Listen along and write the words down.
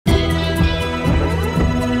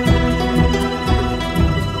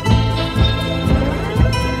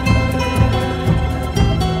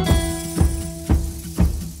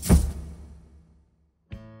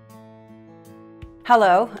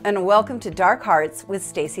Hello and welcome to Dark Hearts with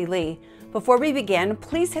Stacy Lee. Before we begin,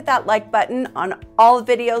 please hit that like button on all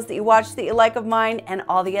the videos that you watch that you like of mine and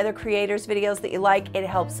all the other creators' videos that you like. It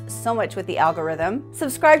helps so much with the algorithm.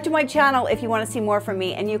 Subscribe to my channel if you want to see more from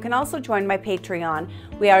me, and you can also join my Patreon.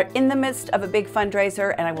 We are in the midst of a big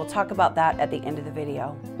fundraiser, and I will talk about that at the end of the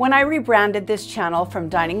video. When I rebranded this channel from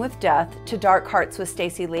Dining with Death to Dark Hearts with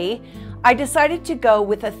Stacy Lee, I decided to go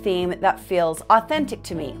with a theme that feels authentic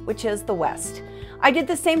to me, which is the West. I did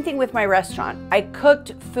the same thing with my restaurant. I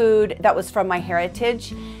cooked food that was from my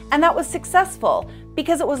heritage, and that was successful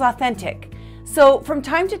because it was authentic. So from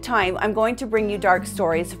time to time, I'm going to bring you dark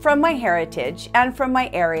stories from my heritage and from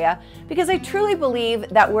my area because I truly believe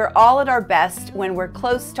that we're all at our best when we're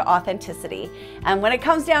close to authenticity. And when it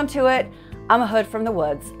comes down to it, I'm a hood from the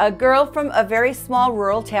woods, a girl from a very small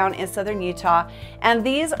rural town in southern Utah, and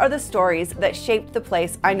these are the stories that shaped the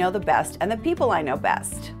place I know the best and the people I know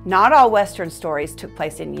best. Not all Western stories took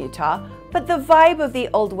place in Utah, but the vibe of the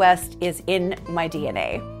Old West is in my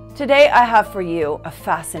DNA. Today I have for you a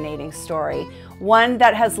fascinating story, one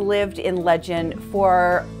that has lived in legend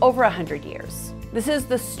for over 100 years. This is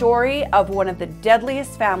the story of one of the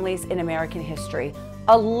deadliest families in American history,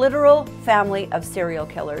 a literal family of serial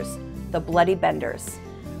killers. The Bloody Benders.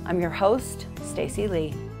 I'm your host, Stacy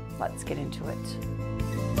Lee. Let's get into it.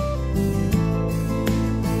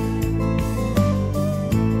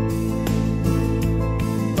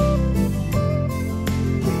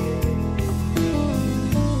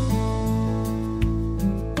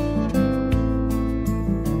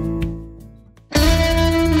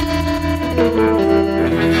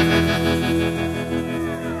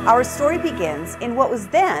 Our story begins in what was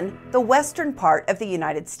then the western part of the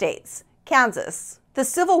United States, Kansas. The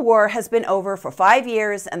Civil War has been over for 5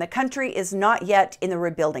 years and the country is not yet in the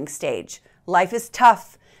rebuilding stage. Life is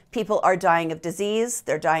tough. People are dying of disease,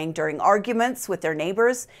 they're dying during arguments with their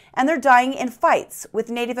neighbors, and they're dying in fights with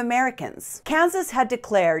Native Americans. Kansas had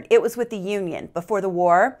declared it was with the Union before the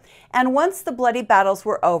war, and once the bloody battles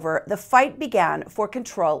were over, the fight began for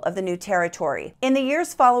control of the new territory. In the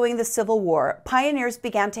years following the Civil War, pioneers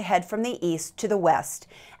began to head from the east to the west,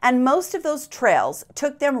 and most of those trails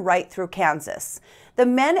took them right through Kansas. The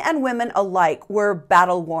men and women alike were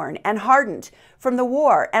battle-worn and hardened from the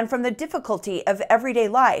war and from the difficulty of everyday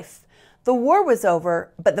life. The war was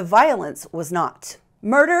over, but the violence was not.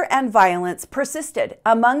 Murder and violence persisted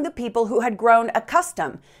among the people who had grown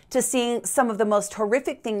accustomed to seeing some of the most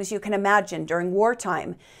horrific things you can imagine during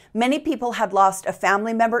wartime. Many people had lost a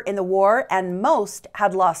family member in the war, and most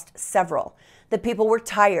had lost several. The people were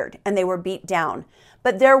tired and they were beat down.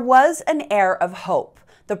 But there was an air of hope,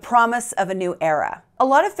 the promise of a new era. A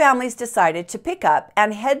lot of families decided to pick up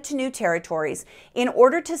and head to new territories in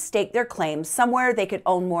order to stake their claims somewhere they could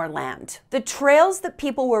own more land. The trails that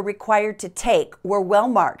people were required to take were well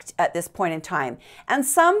marked at this point in time, and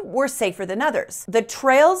some were safer than others. The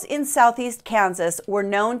trails in southeast Kansas were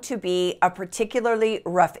known to be a particularly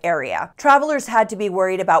rough area. Travelers had to be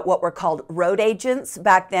worried about what were called road agents.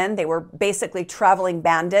 Back then, they were basically traveling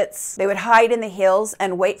bandits. They would hide in the hills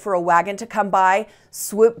and wait for a wagon to come by,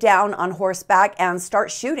 swoop down on horseback, and start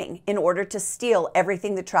shooting in order to steal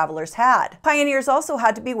everything the travelers had. Pioneers also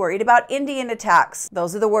had to be worried about Indian attacks.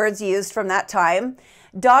 Those are the words used from that time.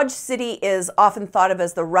 Dodge City is often thought of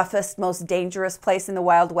as the roughest, most dangerous place in the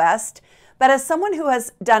Wild West. But as someone who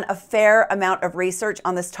has done a fair amount of research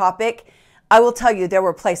on this topic, I will tell you there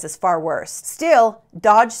were places far worse. Still,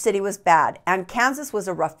 Dodge City was bad, and Kansas was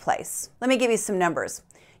a rough place. Let me give you some numbers.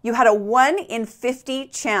 You had a 1 in 50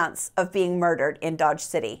 chance of being murdered in Dodge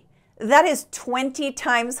City. That is 20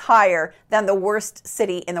 times higher than the worst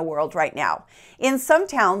city in the world right now. In some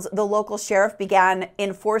towns, the local sheriff began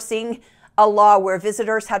enforcing a law where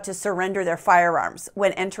visitors had to surrender their firearms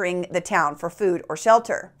when entering the town for food or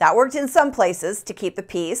shelter. That worked in some places to keep the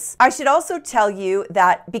peace. I should also tell you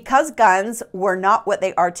that because guns were not what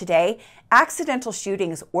they are today, accidental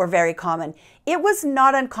shootings were very common. It was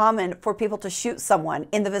not uncommon for people to shoot someone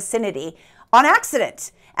in the vicinity on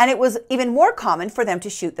accident, and it was even more common for them to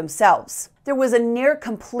shoot themselves. There was a near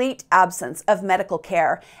complete absence of medical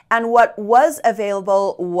care, and what was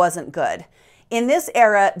available wasn't good. In this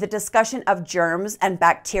era, the discussion of germs and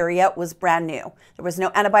bacteria was brand new. There was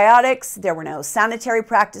no antibiotics, there were no sanitary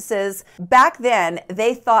practices. Back then,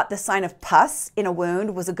 they thought the sign of pus in a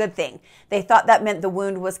wound was a good thing. They thought that meant the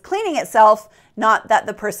wound was cleaning itself, not that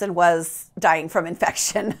the person was dying from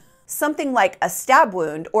infection. Something like a stab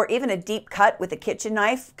wound or even a deep cut with a kitchen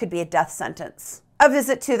knife could be a death sentence. A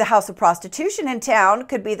visit to the house of prostitution in town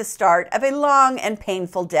could be the start of a long and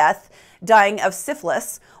painful death, dying of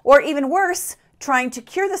syphilis, or even worse, trying to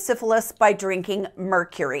cure the syphilis by drinking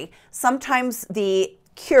mercury. Sometimes the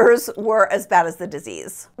cures were as bad as the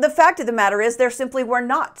disease. The fact of the matter is there simply were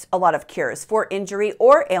not a lot of cures for injury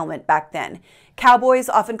or ailment back then. Cowboys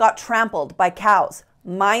often got trampled by cows.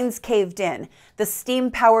 Mines caved in. The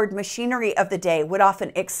steam-powered machinery of the day would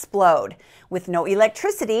often explode. With no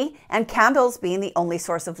electricity and candles being the only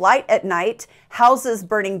source of light at night, houses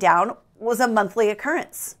burning down was a monthly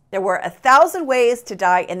occurrence. There were 1,000 ways to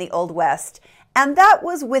die in the Old West, and that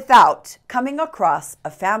was without coming across a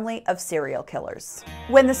family of serial killers.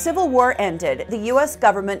 When the Civil War ended, the U.S.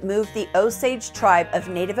 government moved the Osage tribe of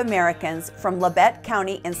Native Americans from Labette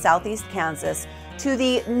County in southeast Kansas to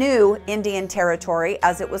the new Indian Territory,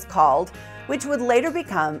 as it was called, which would later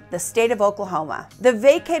become the state of Oklahoma. The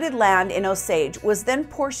vacated land in Osage was then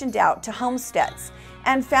portioned out to homesteads,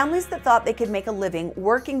 and families that thought they could make a living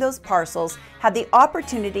working those parcels had the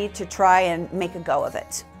opportunity to try and make a go of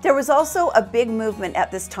it. There was also a big movement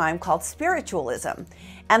at this time called spiritualism,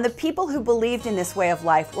 and the people who believed in this way of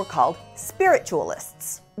life were called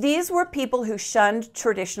spiritualists. These were people who shunned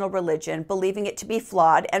traditional religion, believing it to be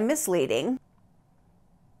flawed and misleading.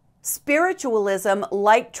 Spiritualism,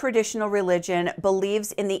 like traditional religion,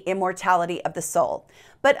 believes in the immortality of the soul.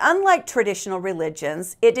 But unlike traditional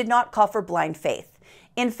religions, it did not call for blind faith.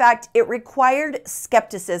 In fact, it required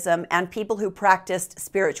skepticism, and people who practiced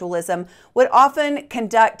spiritualism would often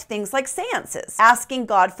conduct things like seances, asking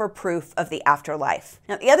God for proof of the afterlife.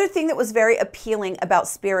 Now, the other thing that was very appealing about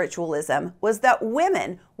spiritualism was that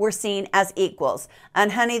women were seen as equals.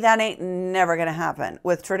 And honey, that ain't never gonna happen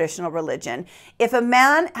with traditional religion. If a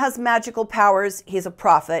man has magical powers, he's a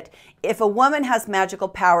prophet. If a woman has magical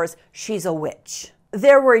powers, she's a witch.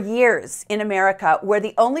 There were years in America where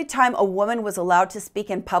the only time a woman was allowed to speak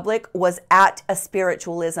in public was at a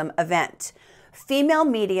spiritualism event. Female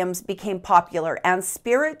mediums became popular, and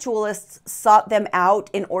spiritualists sought them out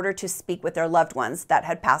in order to speak with their loved ones that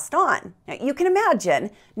had passed on. Now, you can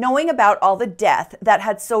imagine, knowing about all the death that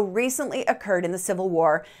had so recently occurred in the Civil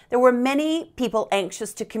War, there were many people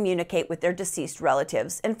anxious to communicate with their deceased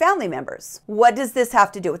relatives and family members. What does this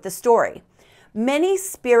have to do with the story? Many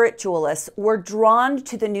spiritualists were drawn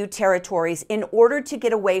to the new territories in order to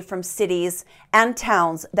get away from cities and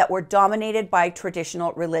towns that were dominated by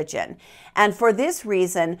traditional religion. And for this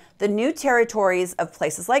reason, the new territories of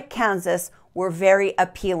places like Kansas were very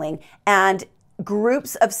appealing, and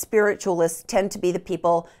groups of spiritualists tend to be the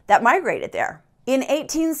people that migrated there. In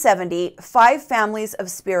 1870, 5 families of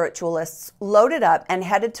spiritualists loaded up and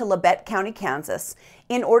headed to Labette County, Kansas,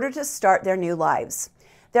 in order to start their new lives.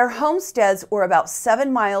 Their homesteads were about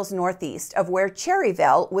 7 miles northeast of where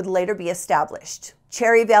Cherryvale would later be established.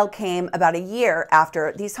 Cherryvale came about a year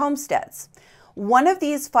after these homesteads. One of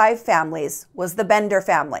these 5 families was the Bender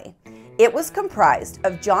family. It was comprised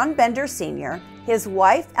of John Bender Sr., his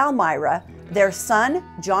wife Almira, their son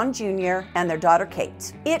John Jr., and their daughter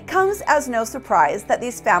Kate. It comes as no surprise that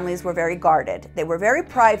these families were very guarded. They were very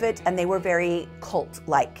private, and they were very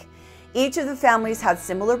cult-like. Each of the families had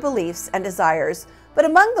similar beliefs and desires, but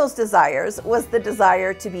among those desires was the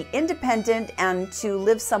desire to be independent and to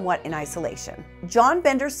live somewhat in isolation. John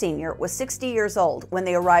Bender Sr. was 60 years old when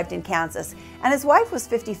they arrived in Kansas, and his wife was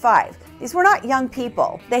 55. These were not young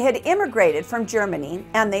people. They had immigrated from Germany,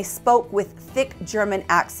 and they spoke with thick German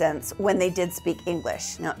accents when they did speak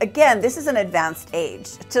English. Now, again, this is an advanced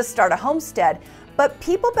age to start a homestead, but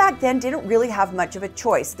people back then didn't really have much of a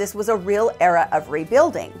choice. This was a real era of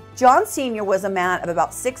rebuilding. John Sr. was a man of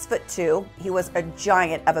about 6'2". He was a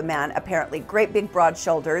giant of a man, apparently, great big broad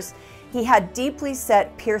shoulders. He had deeply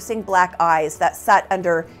set, piercing black eyes that sat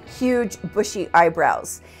under huge, bushy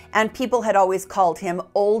eyebrows, and people had always called him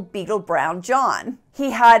Old Beetle Brown John.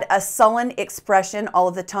 He had a sullen expression all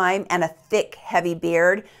of the time and a thick, heavy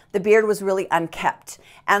beard. The beard was really unkempt,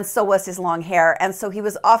 and so was his long hair, and so he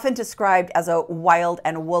was often described as a wild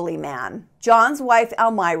and woolly man. John's wife,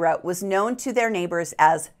 Almira, was known to their neighbors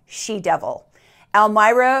as She-Devil.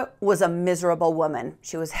 Almira was a miserable woman.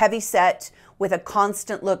 She was heavy-set, with a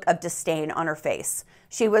constant look of disdain on her face.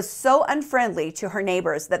 She was so unfriendly to her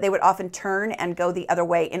neighbors that they would often turn and go the other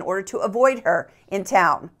way in order to avoid her in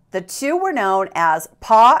town. The two were known as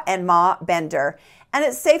Pa and Ma Bender, and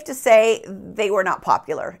it's safe to say they were not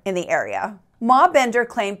popular in the area. Ma Bender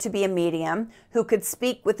claimed to be a medium who could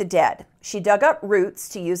speak with the dead. She dug up roots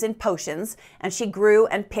to use in potions, and she grew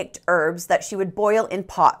and picked herbs that she would boil in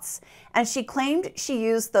pots. And she claimed she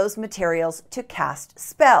used those materials to cast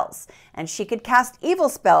spells, and she could cast evil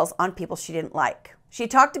spells on people she didn't like. She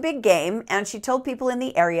talked a big game, and she told people in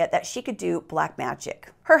the area that she could do black magic.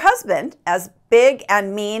 Her husband, as big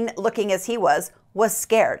and mean looking as he was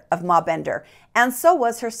scared of Ma Bender, and so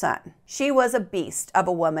was her son. She was a beast of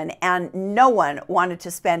a woman, and no one wanted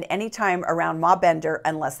to spend any time around Ma Bender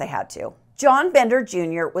unless they had to. John Bender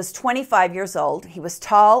Jr. was 25 years old. He was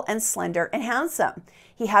tall and slender and handsome.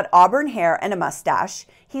 He had auburn hair and a mustache.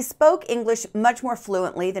 He spoke English much more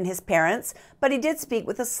fluently than his parents, but he did speak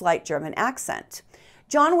with a slight German accent.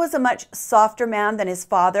 John was a much softer man than his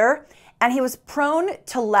father, and he was prone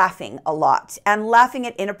to laughing a lot and laughing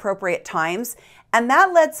at inappropriate times, and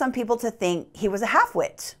that led some people to think he was a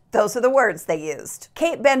half-wit. Those are the words they used.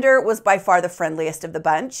 Kate Bender was by far the friendliest of the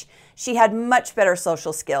bunch. She had much better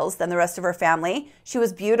social skills than the rest of her family. She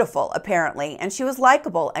was beautiful, apparently, and she was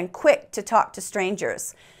likable and quick to talk to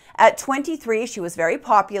strangers. At 23, she was very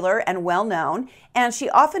popular and well-known, and she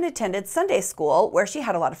often attended Sunday school where she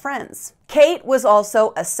had a lot of friends. Kate was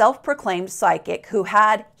also a self-proclaimed psychic who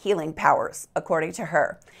had healing powers, according to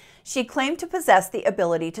her. She claimed to possess the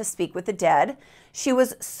ability to speak with the dead. She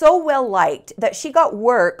was so well liked that she got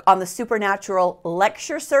work on the supernatural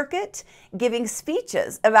lecture circuit, giving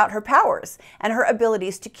speeches about her powers and her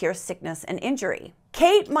abilities to cure sickness and injury.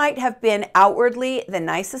 Kate might have been outwardly the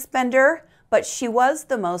nicest Bender, but she was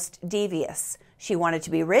the most devious. She wanted to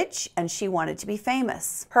be rich and she wanted to be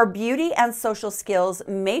famous. Her beauty and social skills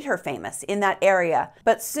made her famous in that area,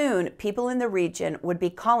 but soon people in the region would be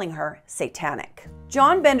calling her satanic.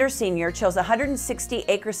 John Bender Sr. chose a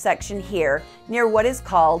 160-acre section here near what is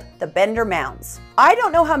called the Bender Mounds. I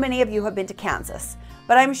don't know how many of you have been to Kansas,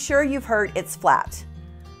 but I'm sure you've heard it's flat.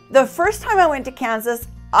 The first time I went to Kansas,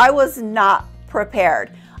 I was not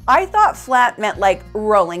prepared. I thought flat meant like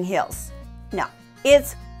rolling hills. No,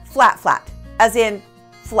 it's flat, as in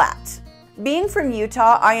flat. Being from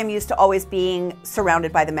Utah, I am used to always being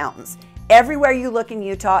surrounded by the mountains. Everywhere you look in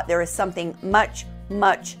Utah, there is something much,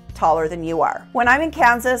 much taller than you are. When I'm in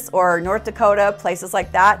Kansas or North Dakota, places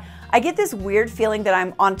like that, I get this weird feeling that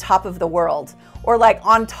I'm on top of the world or like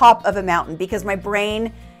on top of a mountain because my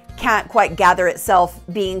brain can't quite gather itself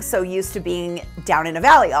being so used to being down in a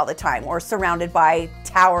valley all the time or surrounded by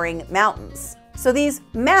towering mountains. So these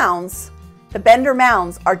mounds, the Bender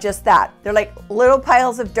Mounds, are just that. They're like little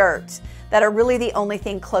piles of dirt that are really the only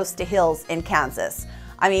thing close to hills in Kansas.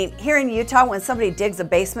 I mean, here in Utah, when somebody digs a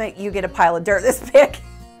basement, you get a pile of dirt this big.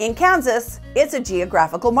 In Kansas, it's a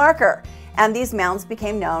geographical marker. And these mounds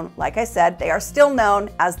became known, like I said, they are still known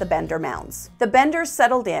as the Bender Mounds. The Benders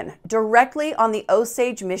settled in directly on the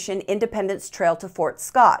Osage Mission Independence Trail to Fort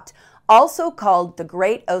Scott, also called the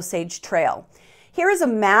Great Osage Trail. Here is a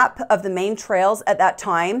map of the main trails at that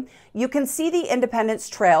time. You can see the Independence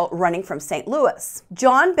Trail running from St. Louis.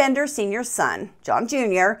 John Bender Sr.'s son, John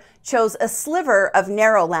Jr., chose a sliver of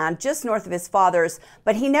narrow land just north of his father's,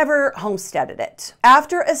 but he never homesteaded it.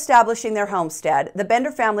 After establishing their homestead, the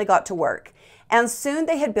Bender family got to work, and soon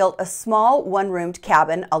they had built a small one-roomed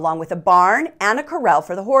cabin along with a barn and a corral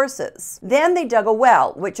for the horses. Then they dug a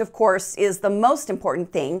well, which of course is the most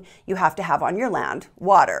important thing you have to have on your land,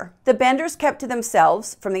 water. The Benders kept to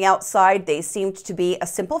themselves. From the outside, they seemed to be a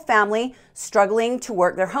simple family struggling to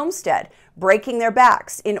work their homestead, breaking their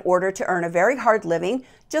backs in order to earn a very hard living,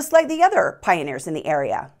 just like the other pioneers in the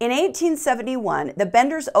area. In 1871, the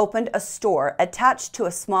Benders opened a store attached to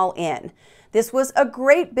a small inn. This was a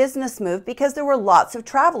great business move because there were lots of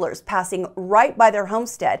travelers passing right by their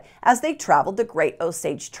homestead as they traveled the Great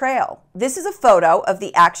Osage Trail. This is a photo of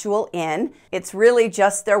the actual inn. It's really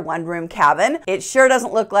just their one-room cabin. It sure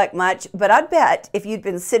doesn't look like much, but I'd bet if you'd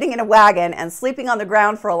been sitting in a wagon and sleeping on the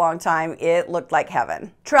ground for a long time, it looked like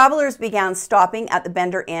heaven. Travelers began stopping at the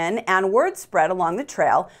Bender Inn, and word spread along the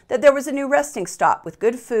trail that there was a new resting stop with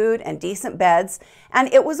good food and decent beds,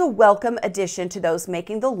 and it was a welcome addition to those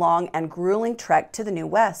making the long and grueling trek to the New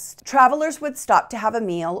West. Travelers would stop to have a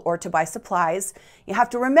meal or to buy supplies. You have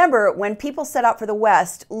to remember, when people set out for the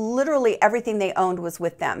West, literally everything they owned was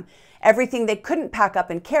with them. Everything they couldn't pack up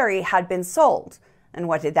and carry had been sold. And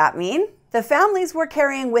what did that mean? The families were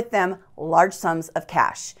carrying with them large sums of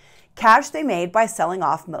cash. Cash they made by selling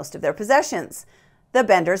off most of their possessions. The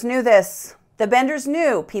Benders knew this. The Benders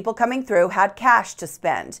knew people coming through had cash to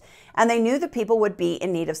spend, and they knew the people would be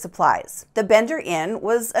in need of supplies. The Bender Inn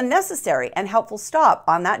was a necessary and helpful stop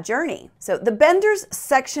on that journey. So the Benders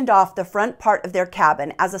sectioned off the front part of their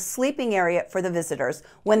cabin as a sleeping area for the visitors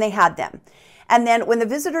when they had them. And then when the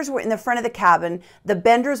visitors were in the front of the cabin, the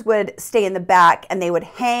Benders would stay in the back and they would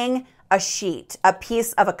hang a sheet, a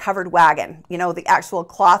piece of a covered wagon, you know, the actual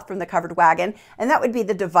cloth from the covered wagon, and that would be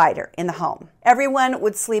the divider in the home. Everyone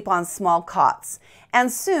would sleep on small cots,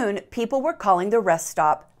 and soon people were calling the rest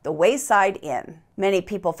stop the Wayside Inn. Many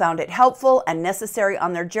people found it helpful and necessary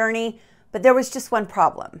on their journey, but there was just one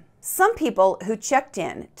problem. Some people who checked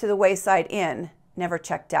in to the Wayside Inn never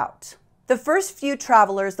checked out. The first few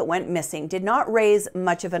travelers that went missing did not raise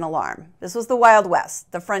much of an alarm. This was the Wild West,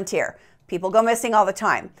 the frontier. People go missing all the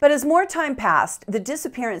time. But as more time passed, the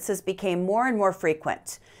disappearances became more and more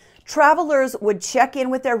frequent. Travelers would check in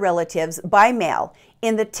with their relatives by mail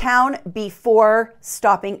in the town before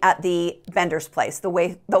stopping at the Bender's place, the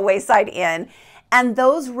Wayside Inn. And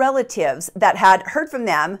those relatives that had heard from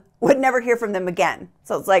them would never hear from them again.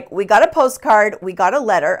 So it's like, we got a postcard, we got a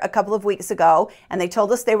letter a couple of weeks ago, and they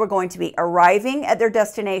told us they were going to be arriving at their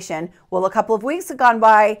destination. Well, a couple of weeks have gone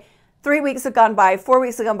by, 3 weeks have gone by, 4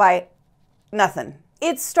 weeks have gone by, nothing.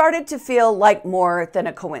 It started to feel like more than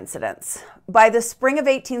a coincidence. By the spring of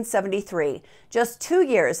 1873, just 2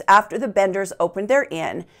 years after the Benders opened their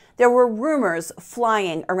inn, there were rumors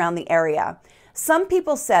flying around the area. Some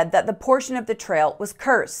people said that the portion of the trail was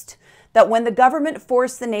cursed, that when the government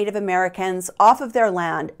forced the Native Americans off of their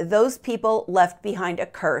land, those people left behind a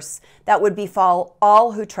curse that would befall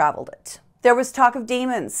all who traveled it. There was talk of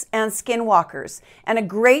demons and skinwalkers and a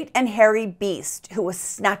great and hairy beast who was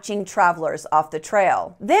snatching travelers off the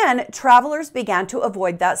trail. Then travelers began to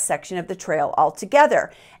avoid that section of the trail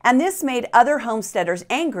altogether, and this made other homesteaders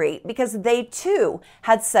angry because they too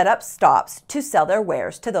had set up stops to sell their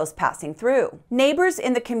wares to those passing through. Neighbors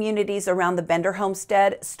in the communities around the Bender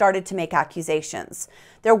homestead started to make accusations.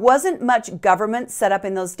 There wasn't much government set up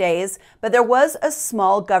in those days, but there was a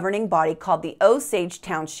small governing body called the Osage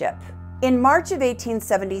Township. In March of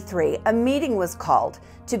 1873, a meeting was called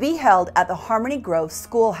to be held at the Harmony Grove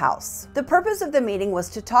Schoolhouse. The purpose of the meeting was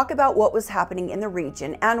to talk about what was happening in the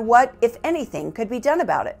region and what, if anything, could be done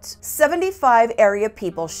about it. 75 area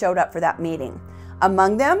people showed up for that meeting.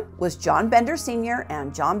 Among them was John Bender Sr.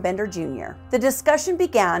 and John Bender Jr. The discussion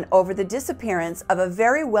began over the disappearance of a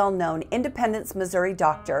very well-known Independence, Missouri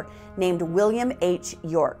doctor named William H.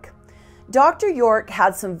 York. Dr. York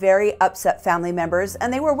had some very upset family members,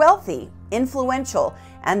 and they were wealthy, influential,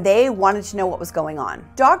 and they wanted to know what was going on.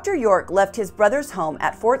 Dr. York left his brother's home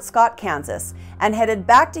at Fort Scott, Kansas, and headed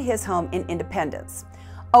back to his home in Independence.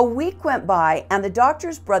 A week went by, and the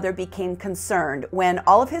doctor's brother became concerned when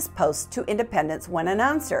all of his posts to Independence went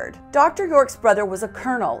unanswered. Dr. York's brother was a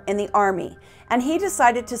colonel in the Army, and he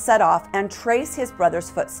decided to set off and trace his brother's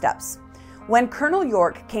footsteps. When Colonel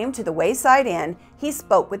York came to the Wayside Inn, he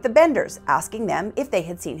spoke with the Benders, asking them if they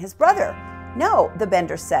had seen his brother. No, the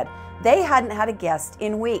Benders said. They hadn't had a guest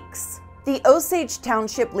in weeks. The Osage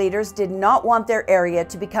Township leaders did not want their area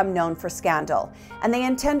to become known for scandal, and they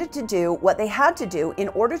intended to do what they had to do in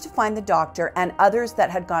order to find the doctor and others that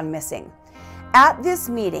had gone missing. At this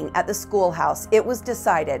meeting at the schoolhouse, it was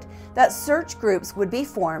decided that search groups would be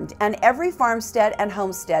formed, and every farmstead and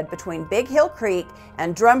homestead between Big Hill Creek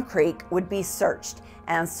and Drum Creek would be searched,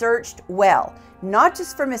 and searched well, not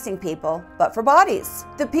just for missing people, but for bodies.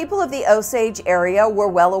 The people of the Osage area were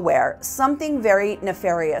well aware something very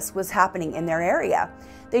nefarious was happening in their area.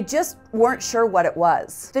 They just weren't sure what it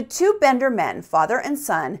was. The two Bender men, father and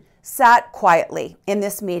son, sat quietly in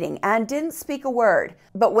this meeting and didn't speak a word.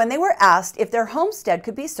 But when they were asked if their homestead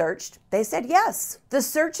could be searched, they said yes. The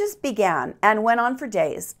searches began and went on for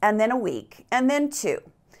days, and then a week, and then 2.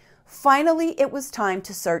 Finally, it was time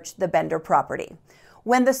to search the Bender property.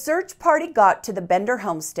 When the search party got to the Bender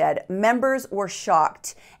homestead, members were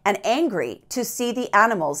shocked and angry to see the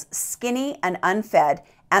animals skinny and unfed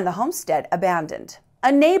and the homestead abandoned.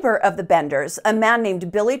 A neighbor of the Benders, a man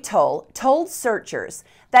named Billy Toll, told searchers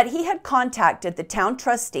that he had contacted the town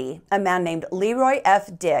trustee, a man named Leroy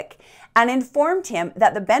F. Dick, and informed him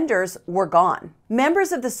that the Benders were gone.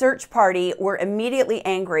 Members of the search party were immediately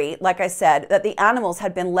angry, like I said, that the animals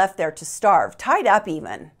had been left there to starve, tied up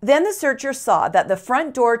even. Then the searchers saw that the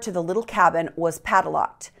front door to the little cabin was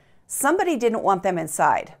padlocked. Somebody didn't want them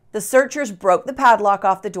inside. The searchers broke the padlock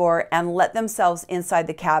off the door and let themselves inside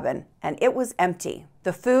the cabin, and it was empty.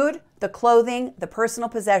 The food, the clothing, the personal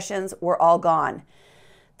possessions were all gone.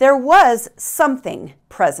 There was something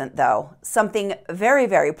present, though, something very,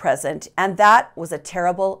 very present, and that was a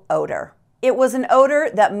terrible odor. It was an odor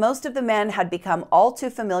that most of the men had become all too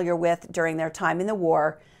familiar with during their time in the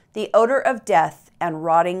war, the odor of death and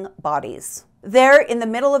rotting bodies. There, in the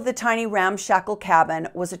middle of the tiny ramshackle cabin,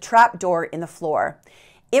 was a trap door in the floor.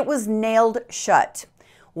 It was nailed shut.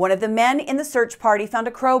 One of the men in the search party found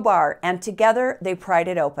a crowbar, and together they pried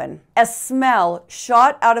it open. A smell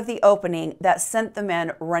shot out of the opening that sent the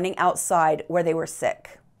men running outside where they were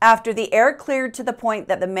sick. After the air cleared to the point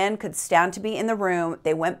that the men could stand to be in the room,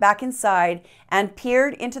 they went back inside and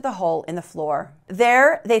peered into the hole in the floor.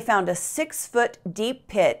 There, they found a 6-foot deep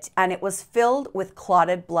pit, and it was filled with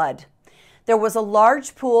clotted blood. There was a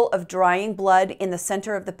large pool of drying blood in the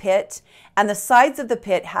center of the pit, and the sides of the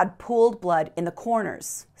pit had pooled blood in the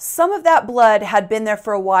corners. Some of that blood had been there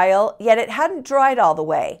for a while, yet it hadn't dried all the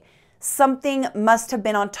way. Something must have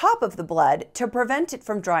been on top of the blood to prevent it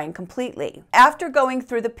from drying completely. After going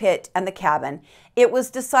through the pit and the cabin, it was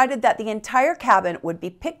decided that the entire cabin would be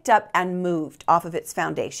picked up and moved off of its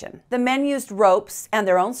foundation. The men used ropes and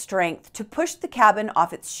their own strength to push the cabin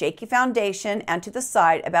off its shaky foundation and to the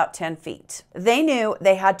side about 10 feet. They knew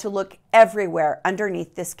they had to look everywhere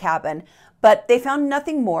underneath this cabin, but they found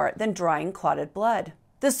nothing more than drying clotted blood.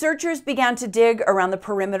 The searchers began to dig around the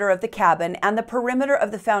perimeter of the cabin and the perimeter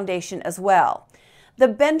of the foundation as well. The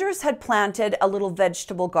Benders had planted a little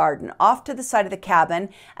vegetable garden off to the side of the cabin,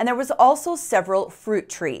 and there was also several fruit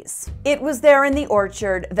trees. It was there in the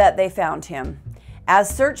orchard that they found him.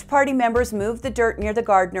 As search party members moved the dirt near the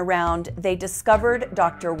garden around, they discovered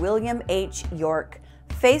Dr. William H. York,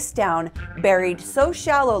 face down, buried so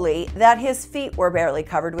shallowly that his feet were barely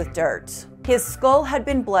covered with dirt. His skull had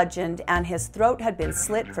been bludgeoned and his throat had been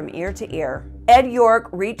slit from ear to ear. Ed York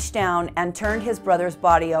reached down and turned his brother's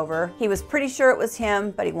body over. He was pretty sure it was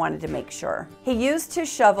him, but he wanted to make sure. He used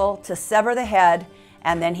his shovel to sever the head,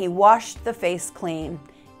 and then he washed the face clean.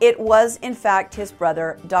 It was, in fact, his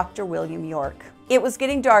brother, Dr. William York. It was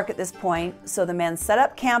getting dark at this point, so the men set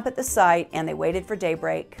up camp at the site and they waited for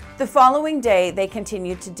daybreak. The following day, they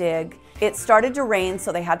continued to dig. It started to rain,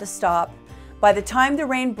 so they had to stop. By the time the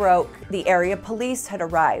rain broke, the area police had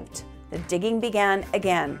arrived. The digging began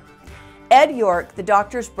again. Ed York, the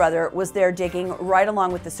doctor's brother, was there digging right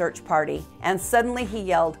along with the search party, and suddenly he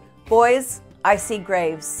yelled, "Boys, I see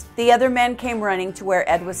graves." The other men came running to where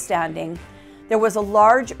Ed was standing. There was a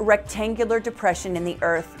large rectangular depression in the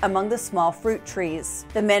earth among the small fruit trees.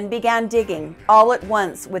 The men began digging, all at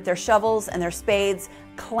once, with their shovels and their spades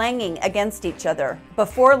clanging against each other.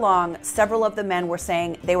 Before long, several of the men were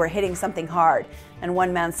saying they were hitting something hard, and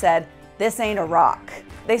one man said, "This ain't a rock."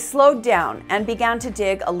 They slowed down and began to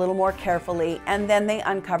dig a little more carefully, and then they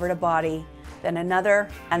uncovered a body, then another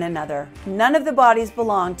and another. None of the bodies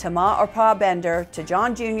belonged to Ma or Pa Bender, to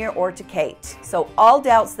John Jr. or to Kate. So all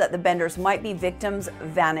doubts that the Benders might be victims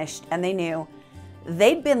vanished, and they knew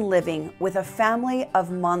they'd been living with a family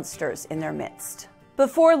of monsters in their midst.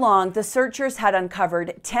 Before long, the searchers had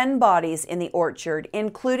uncovered 10 bodies in the orchard,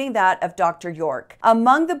 including that of Dr. York.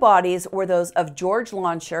 Among the bodies were those of George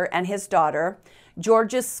Launcher and his daughter.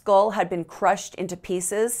 George's skull had been crushed into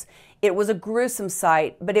pieces. It was a gruesome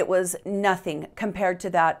sight, but it was nothing compared to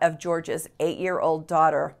that of George's 8-year-old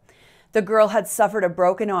daughter. The girl had suffered a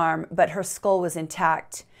broken arm, but her skull was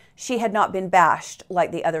intact. She had not been bashed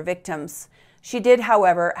like the other victims. She did,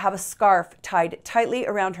 however, have a scarf tied tightly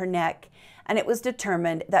around her neck, and it was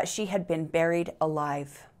determined that she had been buried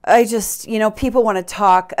alive. People want to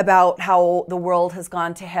talk about how the world has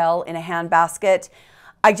gone to hell in a handbasket.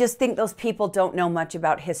 I just think those people don't know much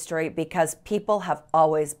about history, because people have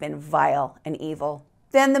always been vile and evil.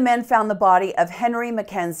 Then the men found the body of Henry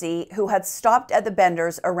Mackenzie, who had stopped at the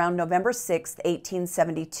Benders around November 6,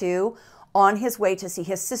 1872, on his way to see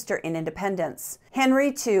his sister in Independence.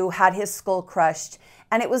 Henry, too, had his skull crushed,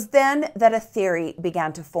 and it was then that a theory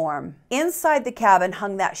began to form. Inside the cabin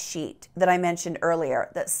hung that sheet that I mentioned earlier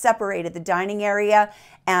that separated the dining area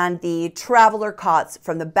and the traveler cots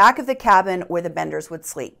from the back of the cabin where the Benders would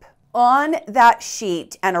sleep. On that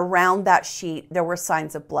sheet and around that sheet, there were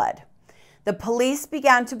signs of blood. The police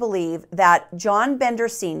began to believe that John Bender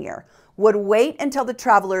Sr. would wait until the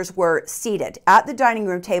travelers were seated at the dining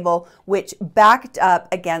room table, which backed up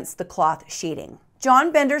against the cloth sheeting.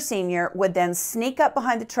 John Bender Sr. would then sneak up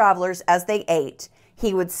behind the travelers as they ate.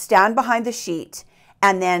 He would stand behind the sheet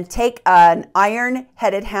and then take an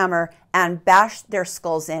iron-headed hammer and bash their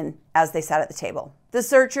skulls in as they sat at the table. The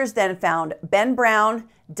searchers then found Ben Brown,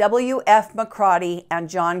 W.F. McCrotty, and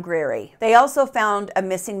John Greery. They also found a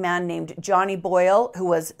missing man named Johnny Boyle, who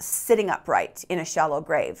was sitting upright in a shallow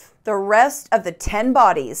grave. The rest of the 10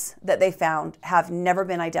 bodies that they found have never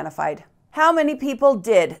been identified. How many people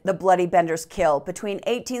did the Bloody Benders kill between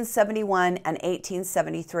 1871 and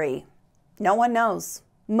 1873? No one knows.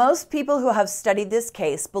 Most people who have studied this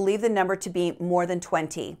case believe the number to be more than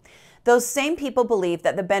 20. Those same people believe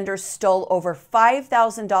that the Benders stole over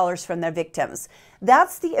 $5,000 from their victims.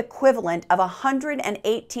 That's the equivalent of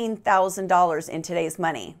 $118,000 in today's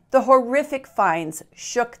money. The horrific finds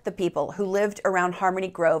shook the people who lived around Harmony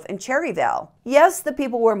Grove and Cherryvale. Yes, the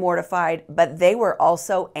people were mortified, but they were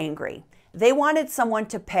also angry. They wanted someone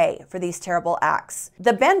to pay for these terrible acts.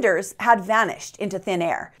 The Benders had vanished into thin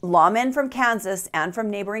air. Lawmen from Kansas and from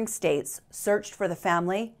neighboring states searched for the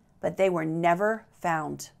family, but they were never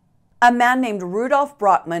found. A man named Rudolph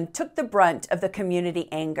Brockman took the brunt of the community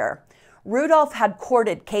anger. Rudolph had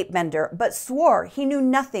courted Kate Bender, but swore he knew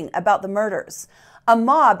nothing about the murders. A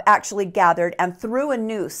mob actually gathered and threw a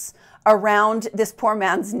noose around this poor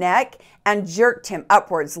man's neck and jerked him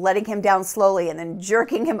upwards, letting him down slowly and then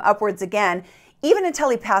jerking him upwards again, even until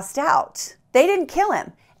he passed out. They didn't kill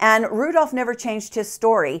him, and Rudolph never changed his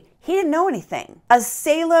story. He didn't know anything. A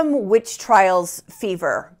Salem witch trials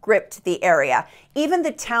fever gripped the area. Even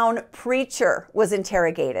the town preacher was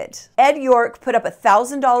interrogated. Ed York put up a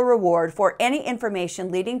 $1,000 reward for any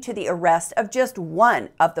information leading to the arrest of just one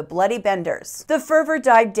of the Bloody Benders. The fervor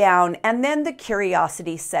died down, and then the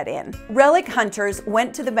curiosity set in. Relic hunters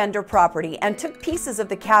went to the Bender property and took pieces of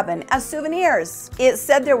the cabin as souvenirs. It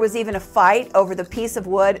said there was even a fight over the piece of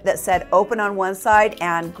wood that said open on one side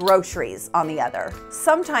and groceries on the other.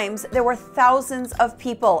 Sometimes there were thousands of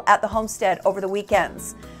people at the homestead over the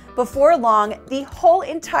weekends. Before long, the whole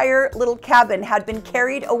entire little cabin had been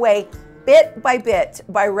carried away bit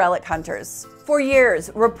by relic hunters. For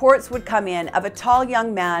years, reports would come in of a tall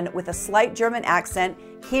young man with a slight German accent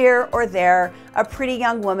here or there, a pretty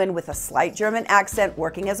young woman with a slight German accent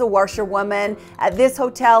working as a washerwoman at this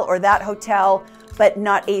hotel or that hotel, but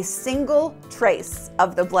not a single trace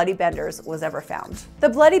of the Bloody Benders was ever found. The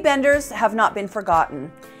Bloody Benders have not been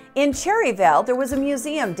forgotten. In Cherryvale, there was a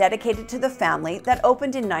museum dedicated to the family that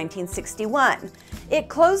opened in 1961. It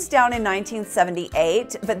closed down in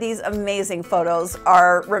 1978, but these amazing photos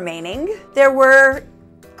are remaining. There were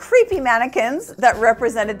creepy mannequins that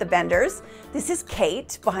represented the Benders. This is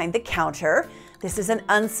Kate behind the counter. This is an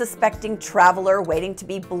unsuspecting traveler waiting to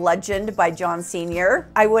be bludgeoned by John Sr.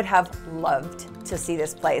 I would have loved to see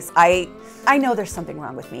this place. I know there's something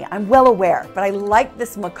wrong with me. I'm well aware, but I like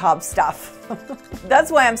this macabre stuff.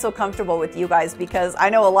 That's why I'm so comfortable with you guys, because I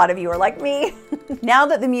know a lot of you are like me. Now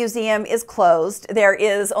that the museum is closed, there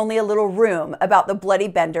is only a little room about the Bloody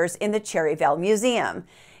Benders in the Cherryvale Museum.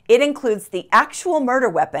 It includes the actual murder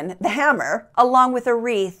weapon, the hammer, along with a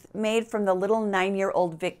wreath made from the little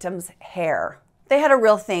 9-year-old victim's hair. They had a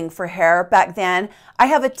real thing for hair back then. I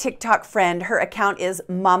have a TikTok friend. Her account is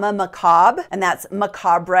Mama Macabre, and that's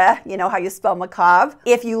macabre. You know how you spell macabre.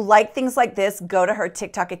 If you like things like this, go to her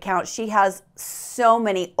TikTok account. She has so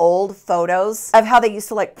many old photos of how they used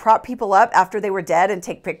to like prop people up after they were dead and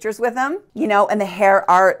take pictures with them, you know, and the hair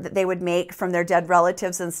art that they would make from their dead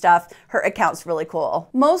relatives and stuff. Her account's really cool.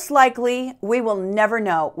 Most likely, we will never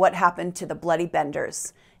know what happened to the Bloody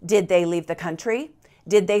Benders. Did they leave the country?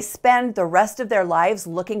 Did they spend the rest of their lives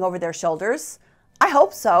looking over their shoulders? I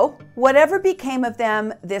hope so. Whatever became of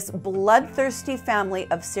them, this bloodthirsty family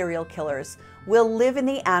of serial killers will live in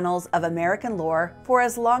the annals of American lore for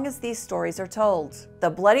as long as these stories are told. The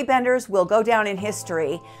Bloody Benders will go down in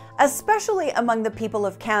history, especially among the people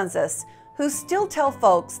of Kansas, who still tell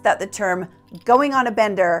folks that the term going on a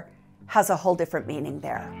bender has a whole different meaning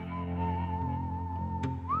there.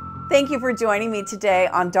 Thank you for joining me today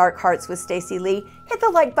on Dark Hearts with Stacy Lee. Hit the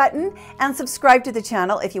like button and subscribe to the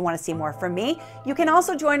channel if you want to see more from me. You can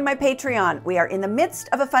also join my Patreon. We are in the midst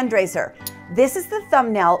of a fundraiser. This is the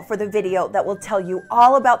thumbnail for the video that will tell you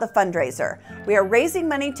all about the fundraiser. We are raising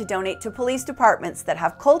money to donate to police departments that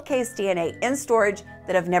have cold case DNA in storage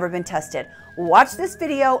that have never been tested. Watch this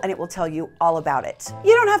video and it will tell you all about it.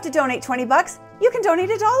 You don't have to donate 20 bucks. You can donate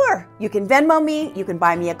 $1. You can Venmo me, you can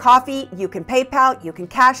buy me a coffee, you can PayPal, you can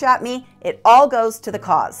Cash App me. It all goes to the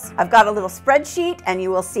cause. I've got a little spreadsheet and you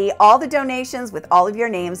will see all the donations with all of your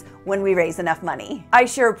names when we raise enough money. I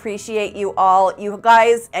sure appreciate you all. You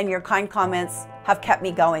guys and your kind comments have kept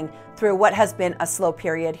me going through what has been a slow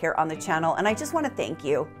period here on the channel, and I just want to thank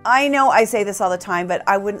you. I know I say this all the time, but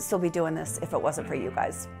I wouldn't still be doing this if it wasn't for you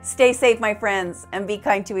guys. Stay safe, my friends, and be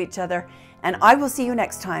kind to each other, and I will see you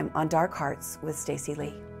next time on Dark Hearts with Stacy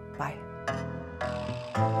Lee. Bye.